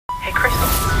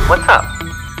What's up?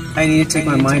 I need to take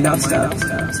my mind off stuff, so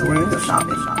we're gonna go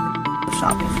shopping.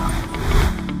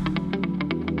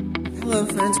 Hello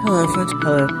friends, hello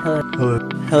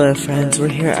friends, we're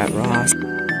here at Ross.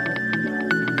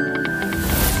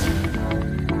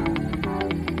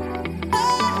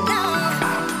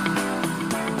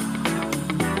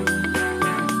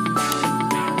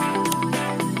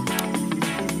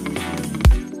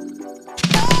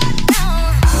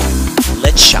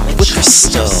 Let's shop with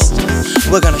Crystal.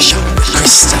 We're gonna shop with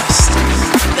Crystal.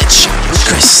 Let's shop with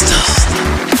Crystal.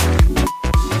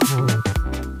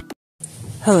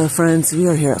 Hello friends, we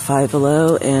are here at Five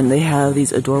Below and they have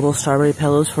these adorable strawberry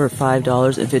pillows for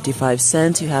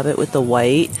 $5.55. You have it with the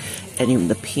white and even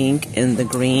the pink and the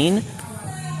green.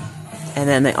 And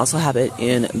then they also have it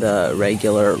in the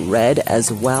regular red as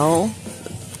well.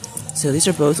 So these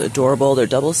are both adorable. They're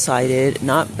double-sided,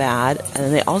 not bad. And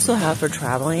then they also have for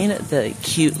traveling the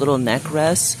cute little neck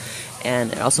rests.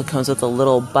 And it also comes with a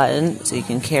little button so you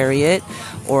can carry it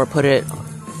or put it,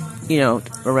 you know,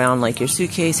 around like your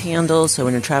suitcase handle. So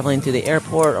when you're traveling through the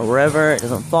airport or wherever, it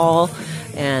doesn't fall.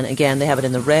 And again, they have it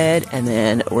in the red and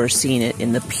then we're seeing it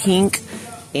in the pink.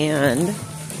 And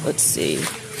let's see.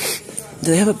 Do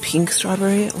they have a pink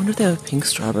strawberry? I wonder if they have a pink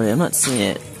strawberry. I'm not seeing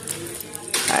it.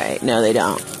 Alright, no they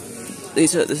don't.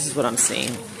 This is what I'm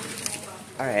seeing.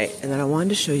 Alright, and then I wanted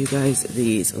to show you guys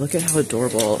these. Look at how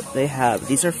adorable they have.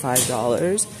 These are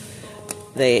 $5.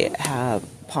 They have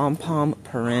Pom Pom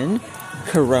Purin,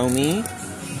 Kuromi.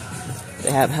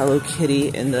 They have Hello Kitty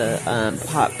in the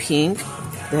hot pink.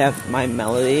 They have My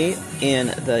Melody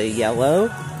in the yellow.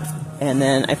 And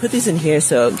then I put these in here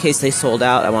so in case they sold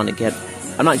out, I'm not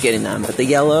getting them, but the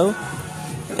yellow.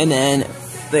 And then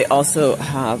they also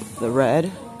have the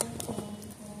red.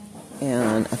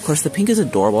 And of course the pink is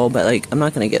adorable, but like I'm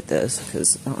not gonna get this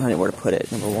because I don't have anywhere to put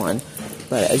it, number one.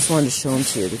 But I just wanted to show them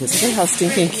to you because look at how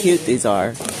stinking cute these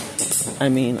are. I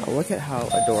mean, look at how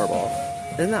adorable.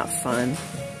 Isn't that fun?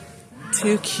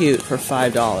 Too cute for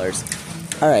 $5.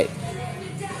 Alright.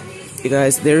 You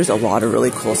guys, there's a lot of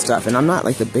really cool stuff. And I'm not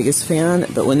like the biggest fan,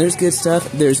 but when there's good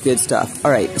stuff, there's good stuff.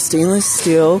 Alright, stainless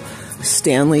steel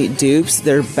Stanley dupes.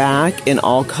 They're back in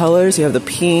all colors. You have the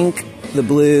pink, the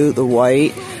blue, the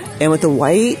white. And with the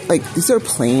white, like, these are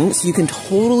plain, so you can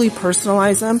totally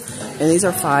personalize them. And these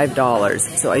are $5.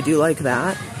 So I do like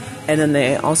that. And then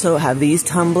they also have these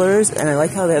tumblers. And I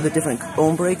like how they have the different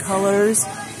ombre colors.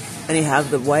 And you have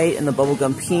the white and the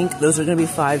bubblegum pink. Those are going to be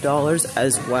 $5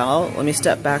 as well. Let me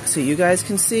step back so you guys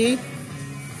can see.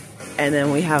 And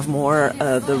then we have more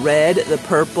of the red, the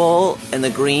purple, and the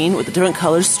green with the different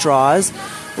color straws.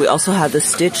 We also have the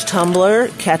Stitch tumbler,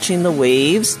 Catching the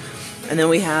Waves. And then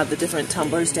we have the different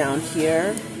tumblers down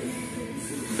here.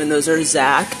 And those are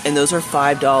Zach, and those are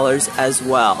 $5 as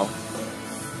well.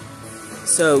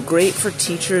 So great for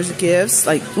teacher's gifts.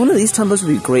 Like one of these tumblers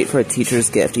would be great for a teacher's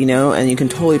gift, you know, and you can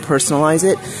totally personalize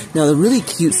it. Now the really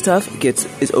cute stuff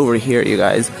is over here, you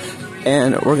guys.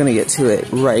 And we're gonna get to it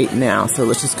right now. So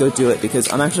let's just go do it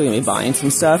because I'm actually gonna be buying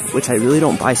some stuff, which I really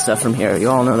don't buy stuff from here. You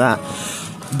all know that.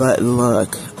 But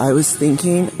look, I was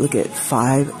thinking, look at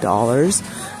 $5.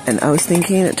 And I was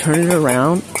thinking, turn it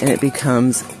around, and it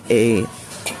becomes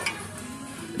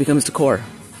decor.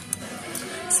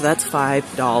 So that's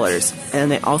 $5.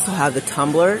 And they also have the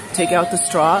tumbler. Take out the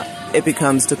straw, it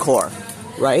becomes decor,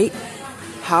 right?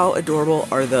 How adorable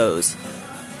are those?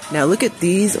 Now look at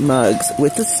these mugs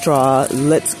with the straw.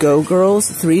 Let's go, girls.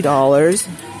 $3.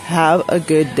 Have a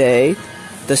good day.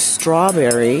 The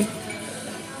strawberry.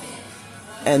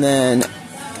 And then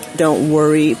don't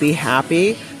worry, be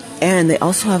happy. And they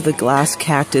also have the glass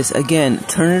cactus. Again,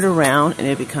 turn it around and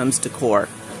it becomes decor.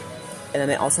 And then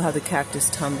they also have the cactus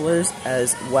tumblers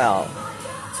as well.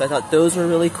 So I thought those were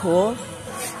really cool.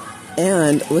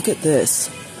 And look at this.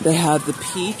 They have the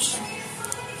peach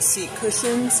seat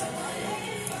cushions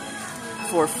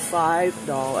for $5.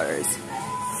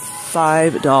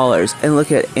 $5. And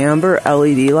look at amber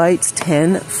LED lights,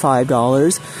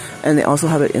 $5. And they also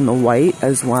have it in the white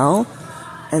as well.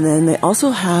 And then they also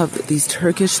have these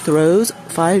Turkish throws,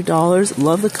 $5.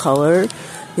 Love the color.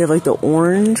 You have like the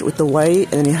orange with the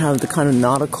white, and then you have the kind of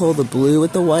nautical, the blue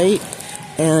with the white.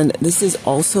 And this is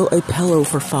also a pillow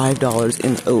for $5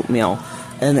 in oatmeal.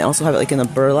 And they also have it like in a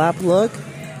burlap look.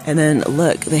 And then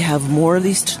look, they have more of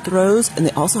these throws, and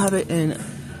they also have it in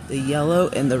the yellow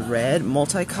and the red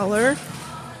multicolor.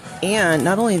 And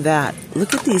not only that,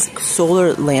 look at these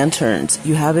solar lanterns.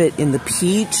 You have it in the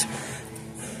peach,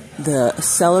 the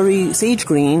celery, sage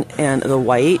green, and the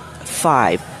white,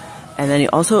 $5. And then you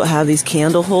also have these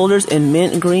candle holders in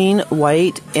mint green,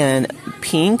 white, and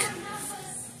pink,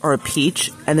 or peach.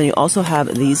 And then you also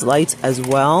have these lights as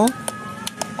well.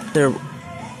 They're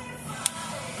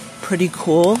pretty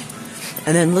cool.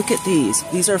 And then look at these.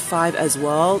 These are $5 as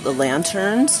well. The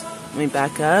lanterns. Let me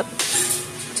back up.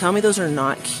 Tell me those are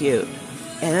not cute.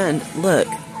 And look.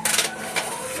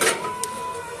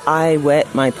 I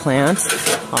wet my plants.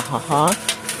 Ha ha ha.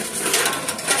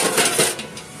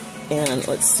 And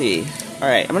let's see.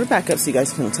 Alright, I'm going to back up so you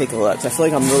guys can take a look. I feel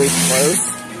like I'm really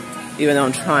close, even though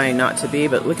I'm trying not to be,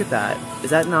 but look at that.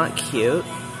 Is that not cute?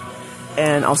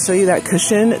 And I'll show you that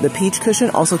cushion. The peach cushion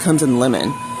also comes in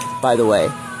lemon, by the way.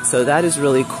 So that is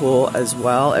really cool as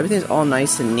well. Everything's all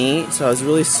nice and neat. So I was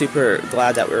really super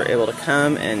glad that we were able to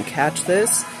come and catch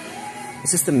this.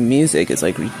 It's just the music is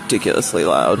like ridiculously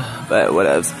loud, but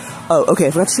whatevs. Oh, okay,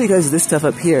 I forgot to show you guys this stuff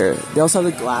up here. They also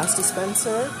have the glass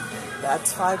dispenser.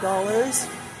 That's $5.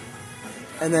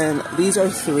 And then these are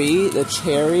 $3. The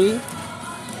cherry,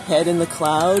 head in the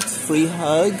clouds, free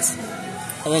hugs.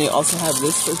 And then you also have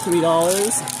this for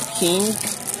 $3. Pink,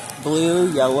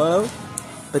 blue, yellow.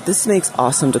 But this makes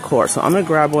awesome decor. So I'm going to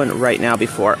grab one right now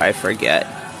before I forget.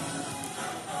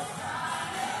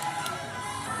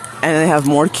 And they have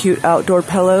more cute outdoor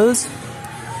pillows.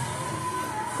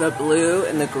 The blue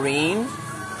and the green.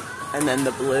 And then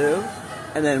the blue.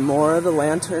 And then more of the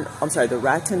lantern. I'm sorry, the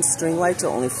rattan string lights are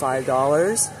only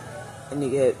 $5. And you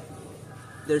get,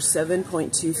 they're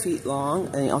 7.2 feet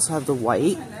long. And you also have the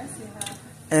white.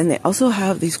 And they also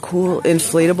have these cool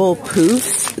inflatable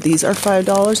poofs. These are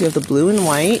 $5. You have the blue and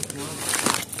white.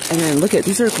 And then look at,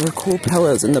 these are cool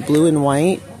pillows in the blue and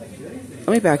white. Let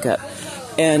me back up.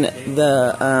 And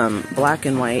the black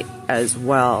and white as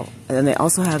well. And then they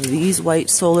also have these white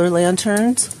solar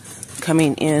lanterns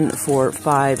coming in for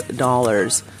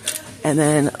 $5. And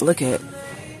then look at,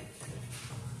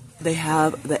 they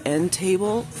have the end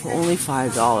table for only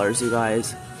 $5, you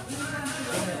guys.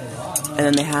 And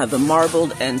then they have the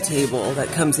marbled end table that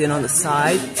comes in on the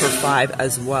side for $5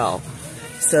 as well.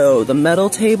 So the metal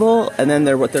table, and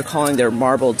then what they're calling their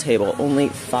marbled table, only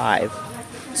 $5.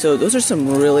 So those are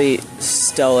some really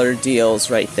stellar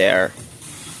deals right there.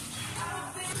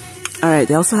 Alright,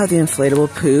 they also have the inflatable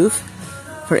poof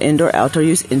for indoor outdoor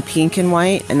use in pink and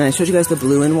white. And then I showed you guys the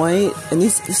blue and white. And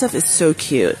this stuff is so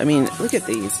cute. I mean, look at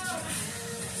these.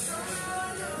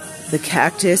 The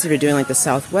cactus, if you're doing like the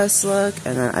Southwest look.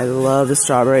 And then I love the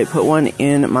strawberry. Put one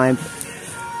in my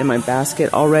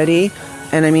basket already.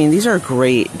 And I mean, these are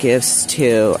great gifts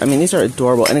too. I mean, these are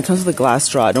adorable. And it comes with a glass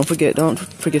straw. Don't forget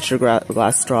your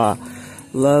glass straw.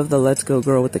 Love the Let's Go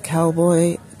Girl with the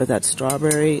cowboy. But that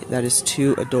strawberry, that is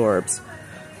too adorbs.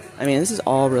 I mean, this is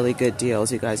all really good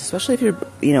deals, you guys. Especially if you're,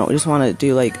 you know, just want to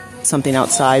do like something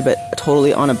outside, but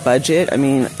totally on a budget. I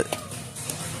mean,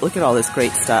 look at all this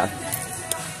great stuff.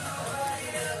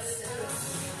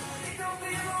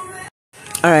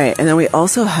 Alright, and then we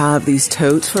also have these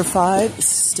totes for $5.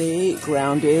 Stay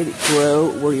grounded, grow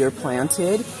where you're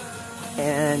planted,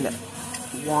 and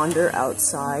wander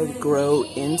outside, grow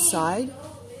inside.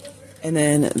 And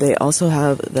then they also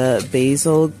have the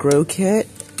basil grow kit,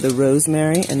 the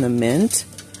rosemary, and the mint.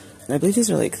 And I believe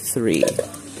these are like $3.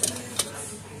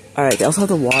 Alright, they also have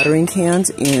the watering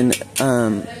cans in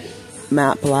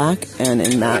matte black and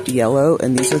in matte yellow,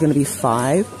 and these are going to be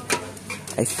 $5,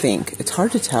 I think. It's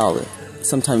hard to tell.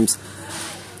 Sometimes,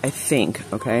 I think,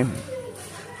 okay?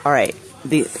 Alright,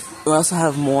 we also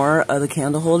have more of the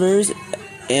candle holders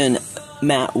in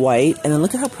matte white. And then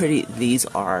look at how pretty these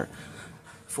are.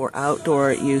 For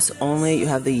outdoor use only, you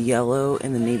have the yellow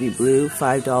and the navy blue,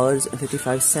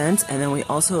 $5.55. And then we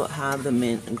also have the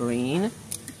mint green.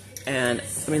 And,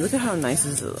 I mean, look at how nice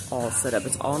this is all set up.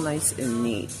 It's all nice and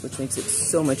neat, which makes it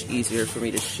so much easier for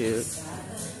me to shoot.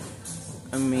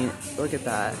 I mean, look at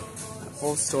that.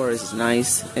 Whole store is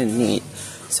nice and neat.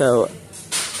 So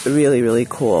really, really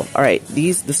cool. Alright,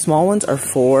 the small ones are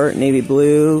 $4, navy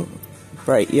blue,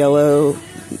 bright yellow,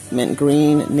 mint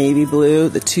green, navy blue,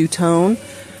 the two-tone.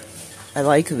 I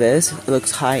like this. It looks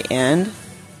high-end,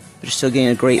 but you're still getting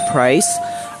a great price.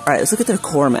 Alright, let's look at their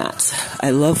core mats.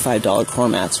 I love $5 core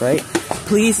mats, right?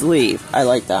 Please leave. I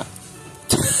like that.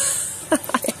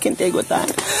 I can dig with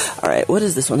that. Alright, what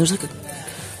is this one? There's like a...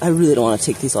 I really don't want to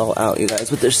take these all out, you guys,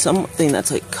 but there's something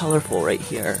that's like colorful right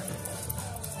here.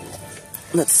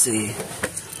 Let's see.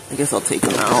 I guess I'll take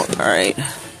them out. Alright.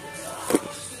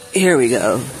 Here we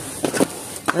go.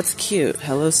 That's cute.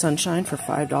 Hello Sunshine for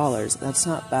 $5. That's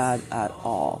not bad at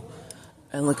all.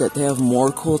 And look at, they have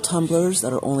more cool tumblers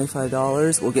that are only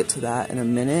 $5. We'll get to that in a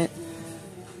minute.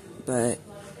 But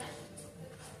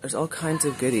there's all kinds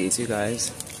of goodies, you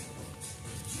guys.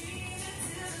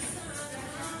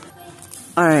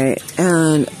 Alright,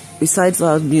 and besides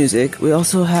loud music, we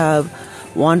also have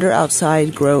Wander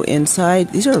outside, grow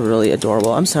inside. These are really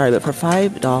adorable. I'm sorry, but for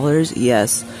 $5,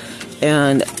 yes.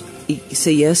 And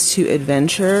say yes to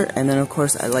adventure. And then, of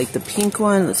course, I like the pink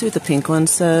one. Let's see what the pink one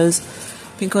says.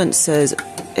 Pink one says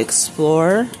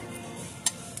explore.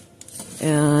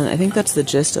 And I think that's the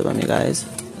gist of them, you guys.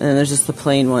 And then there's just the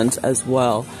plain ones as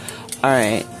well.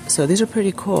 Alright, so these are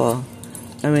pretty cool.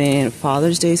 I mean,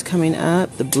 Father's Day is coming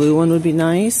up. The blue one would be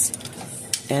nice.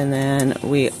 And then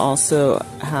we also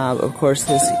have, of course,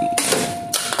 this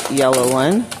yellow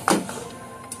one,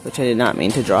 which I did not mean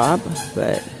to drop,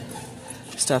 but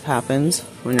stuff happens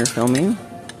when you're filming.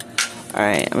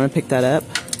 Alright, I'm going to pick that up.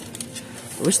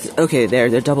 Okay, they're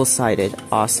double-sided.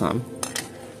 Awesome.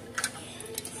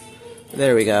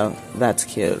 There we go. That's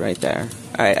cute right there.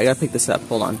 Alright, I gotta pick this up.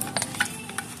 Hold on.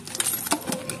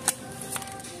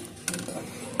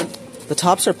 The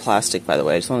tops are plastic, by the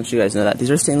way. I just want to let you guys know that. These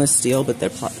are stainless steel, but their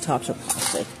tops are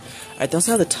plastic. Alright, they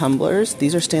also have the tumblers.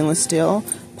 These are stainless steel.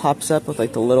 Pops up with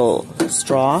like the little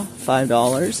straw.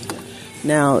 $5.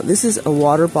 Now, this is a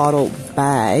water bottle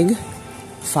bag.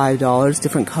 $5.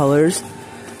 Different colors.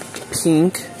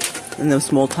 Pink. And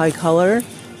this multicolor.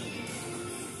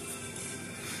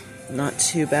 Not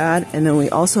too bad. And then we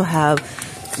also have,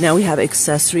 now we have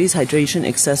accessories, hydration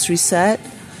accessory set.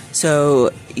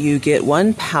 So you get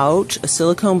one pouch, a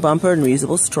silicone bumper, and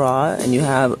reusable straw, and you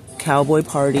have cowboy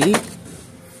party,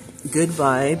 good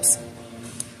vibes,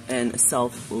 and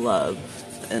self-love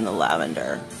in the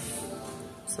lavender.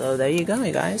 So there you go,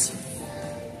 you guys.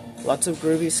 Lots of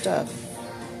groovy stuff.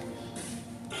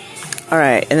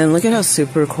 Alright, and then look at how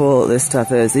super cool this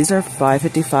stuff is. These are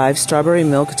 $5.55 strawberry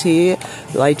milk tea,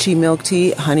 lychee milk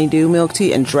tea, honeydew milk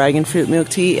tea, and dragon fruit milk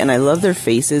tea. And I love their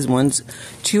faces.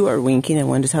 Two are winking and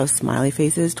one just has smiley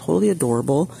faces. Totally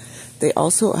adorable. They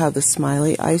also have the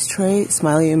smiley ice tray,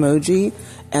 smiley emoji,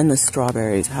 and the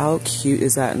strawberries. How cute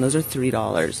is that? And those are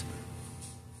 $3.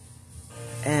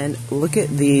 And look at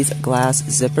these glass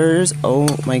zippers.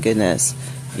 Oh my goodness.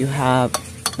 You have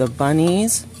the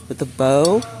bunnies with the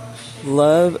bow.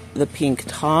 Love the pink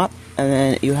top, and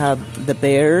then you have the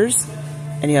bears,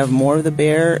 and you have more of the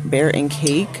bear and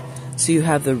cake. So you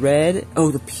have the red,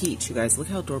 oh, the peach, you guys, look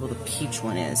how adorable the peach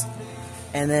one is.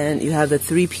 And then you have the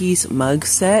 3-piece mug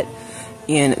set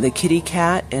in the kitty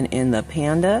cat and in the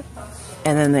panda.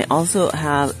 And then they also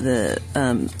have the,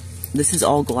 this is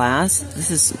all glass, this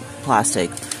is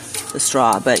plastic, the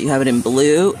straw, but you have it in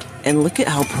blue. And look at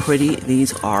how pretty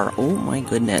these are. Oh my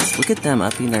goodness. Look at them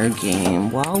upping their game.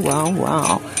 Wow, wow,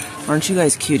 wow. Aren't you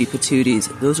guys cutie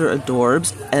patooties? Those are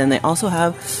adorbs. And they also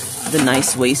have the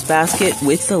nice wastebasket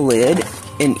with the lid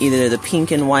in either the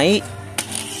pink and white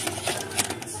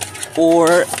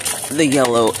or the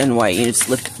yellow and white. You just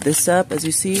lift this up, as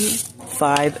you see.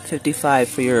 $5.55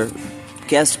 for your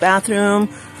guest bathroom.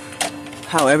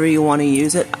 However you want to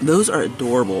use it. Those are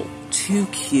adorable. Too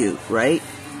cute, right?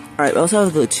 Alright, we also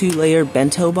have the 2-layer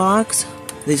bento box.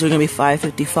 These are going to be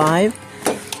 $5.55.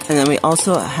 And then we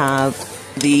also have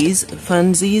these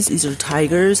funsies. These are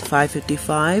tigers,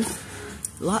 $5.55.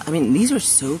 I mean, these are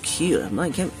so cute.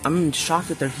 I'm shocked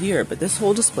that they're here, but this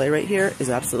whole display right here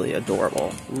is absolutely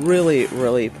adorable. Really,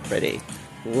 really pretty.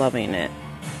 Loving it.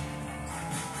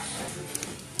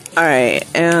 Alright,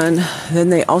 and then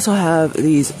they also have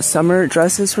these summer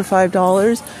dresses for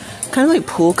 $5. Kind of like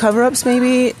pool cover-ups,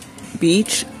 maybe.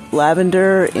 Beach,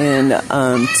 lavender,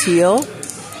 and teal.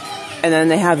 And then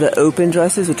they have the open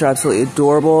dresses, which are absolutely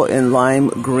adorable, in lime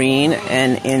green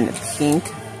and in pink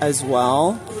as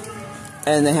well.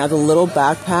 And they have the little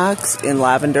backpacks in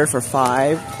lavender for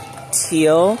 $5,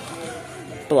 teal,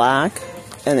 black,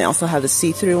 and they also have the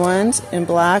see-through ones in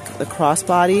black, the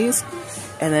crossbodies.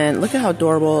 And then look at how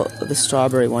adorable the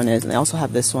strawberry one is. And they also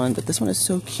have this one, but this one is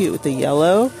so cute with the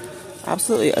yellow.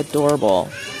 Absolutely adorable.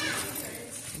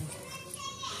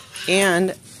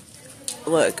 And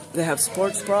look, they have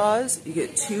sports bras. You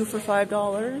get 2 for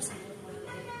 $5.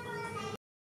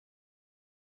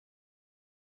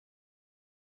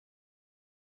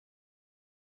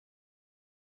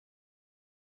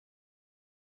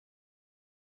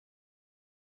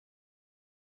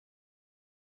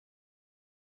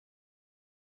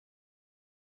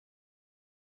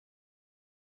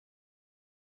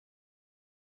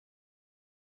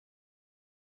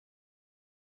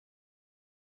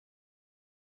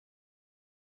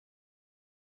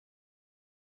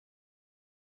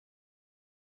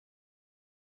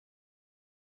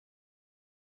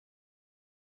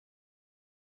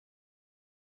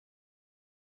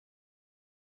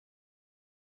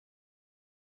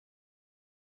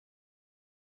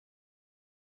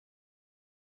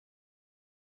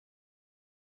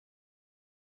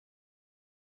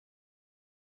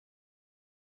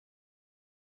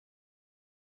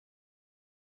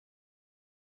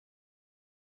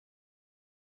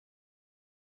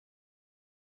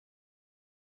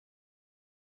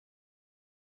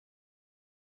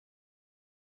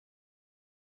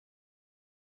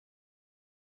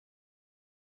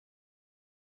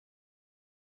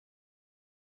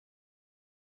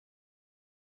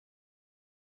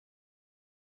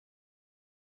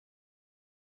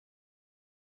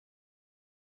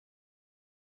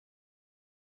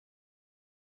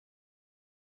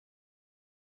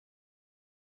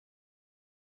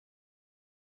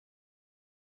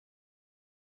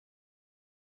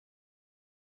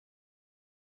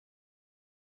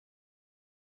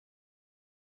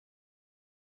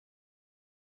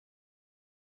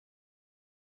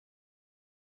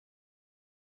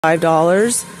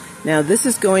 $5. Now this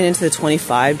is going into the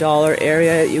 $25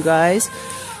 area, you guys.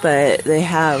 But they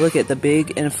have, look at the big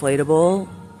inflatable,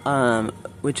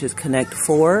 which is Connect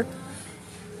 4.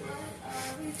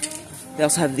 They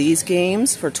also have these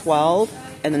games for $12,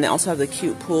 and then they also have the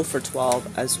cute pool for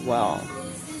 $12 as well.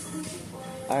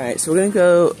 Alright, so we're going to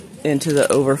go into the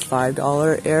over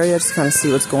 $5 area, just kind of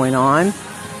see what's going on.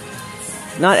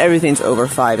 Not everything's over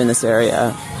 $5 in this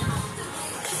area.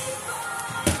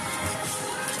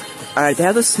 Alright, they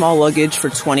have the small luggage for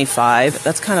 $25.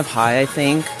 That's kind of high, I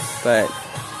think, but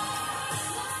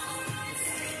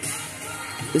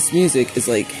this music is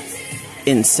like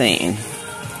insane.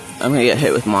 I'm gonna get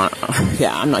hit with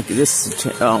yeah, I'm not this.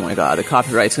 Oh my god, the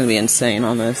copyright's gonna be insane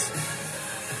on this.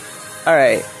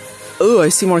 Alright. Ooh, I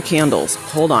see more candles.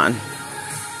 Hold on.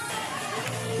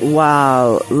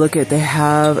 Wow, look at, they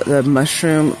have the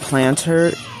mushroom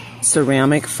planter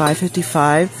ceramic,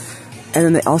 $5.55. And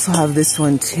then they also have this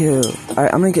one too.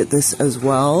 Alright, I'm gonna get this as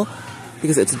well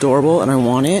because it's adorable and I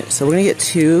want it. So we're gonna get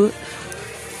two.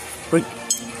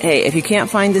 Hey, if you can't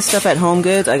find this stuff at Home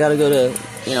Goods, I gotta go to,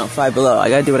 you know, Five Below. I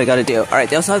gotta do what I gotta do. Alright,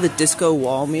 they also have the disco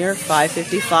wall mirror,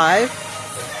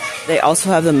 $5.55. They also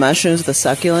have the mushrooms with the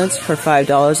succulents for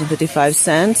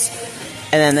 $5.55.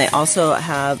 And then they also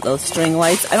have those string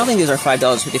lights. I don't think these are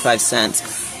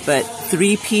 $5.55, but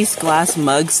 3-piece glass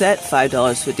mug set,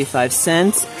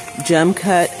 $5.55. Gem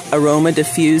cut aroma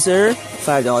diffuser,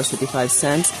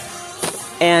 $5.55.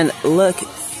 And look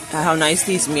at how nice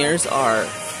these mirrors are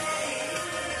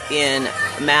in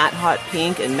matte hot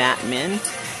pink and matte mint.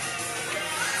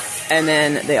 And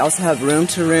then they also have room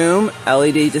to room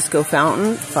LED disco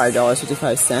fountain,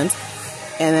 $5.55.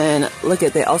 And then look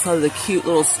at, they also have the cute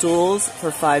little stools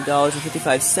for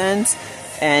 $5.55.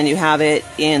 And you have it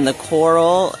in the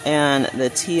coral and the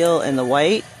teal and the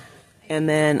white. And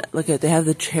then look at, they have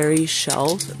the cherry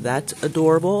shelf. That's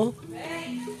adorable.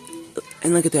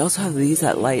 And look at, they also have these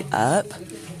that light up.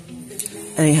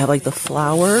 And you have like the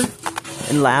flower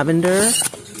in lavender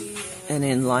and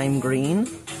in lime green.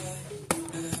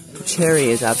 The cherry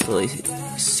is absolutely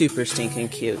super stinking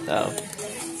cute though.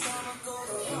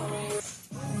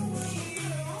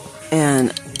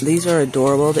 And these are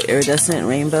adorable. The iridescent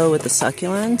rainbow with the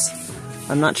succulents.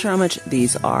 I'm not sure how much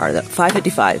these are.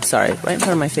 $5.55, sorry, right in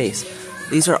front of my face.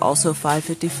 These are also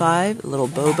 $5.55. Little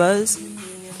bobas.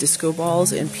 Disco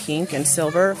balls in pink and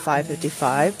silver,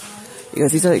 $5.55. You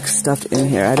guys, these are like stuffed in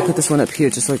here. I had to put this one up here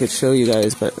just so I could show you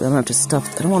guys, but I don't have to stuff.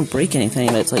 I don't want to break anything,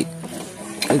 but it's like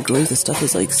the glue, the stuff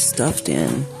is like stuffed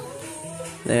in.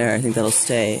 There, I think that'll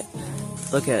stay.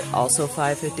 Look at, also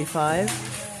 $5.55.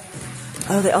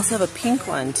 Oh, they also have a pink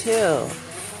one too.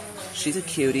 She's a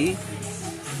cutie.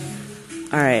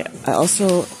 Alright, they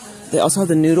also have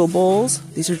the noodle bowls.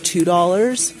 These are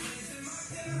 $2.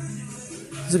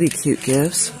 These would be cute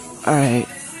gifts. Alright.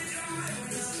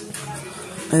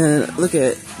 And then look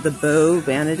at the bow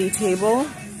vanity table.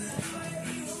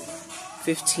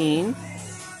 $15.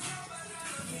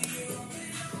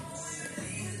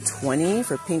 $20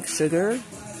 for pink sugar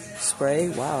spray.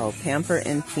 Wow. Pamper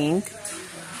in pink.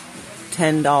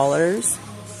 $10.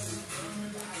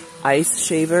 Ice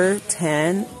shaver,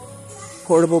 $10.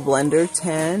 Portable blender,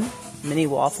 $10. Mini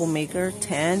waffle maker,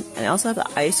 $10. And I also have the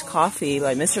iced coffee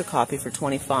by Mr. Coffee for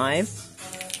 $25.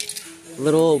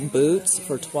 Little boots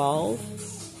for $12.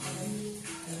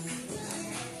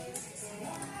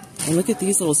 And look at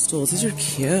these little stools. These are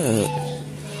cute.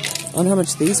 I don't know how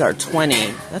much these are.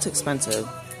 $20. That's expensive.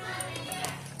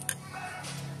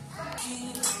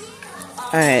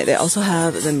 Alright, they also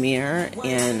have the mirror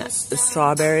in the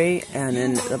strawberry and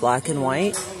in the black and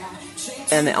white.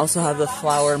 And they also have the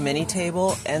flower mini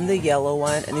table and the yellow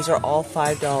one. And these are all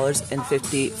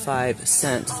 $5.55.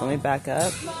 So let me back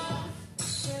up.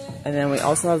 And then we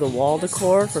also have the wall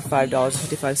decor for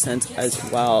 $5.55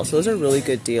 as well. So those are really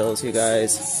good deals, you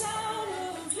guys.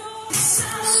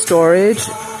 Storage,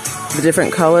 the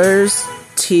different colors,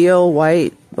 teal,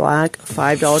 white, black,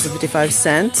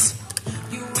 $5.55.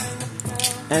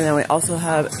 And then we also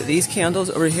have these candles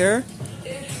over here.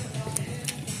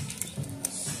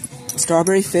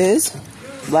 Strawberry fizz,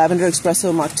 lavender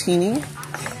espresso martini,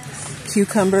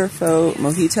 cucumber faux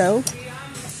mojito,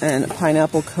 and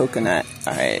pineapple coconut.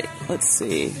 All right, let's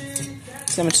see.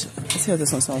 Let's see how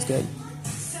this one smells good.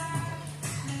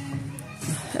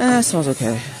 It smells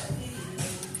okay.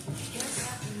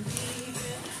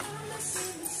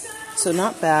 So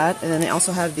not bad. And then they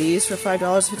also have these for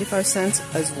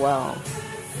 $5.55 as well.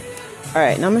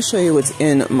 Alright, now I'm going to show you what's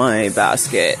in my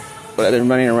basket, what I've been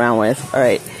running around with.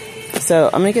 Alright, so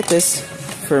I'm going to get this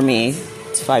for me.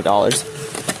 It's $5.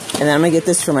 And then I'm going to get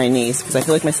this for my niece, because I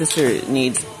feel like my sister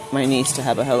needs my niece to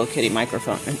have a Hello Kitty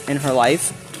microphone in her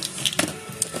life.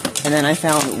 And then I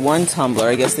found one tumbler.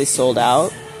 I guess they sold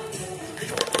out.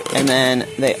 And then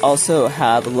they also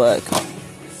have, look,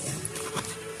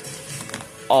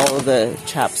 all of the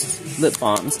Chaps lip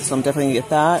balms. So I'm definitely gonna get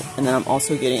that. And then I'm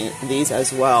also getting these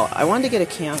as well. I wanted to get a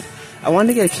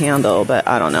candle, but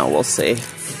I don't know. We'll see.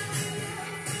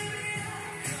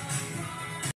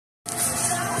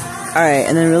 Alright,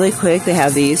 and then really quick, they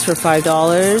have these for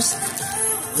 $5.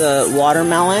 The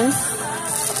watermelon.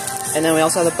 And then we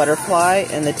also have the butterfly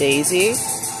and the daisy.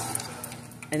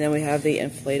 And then we have the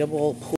inflatable pool.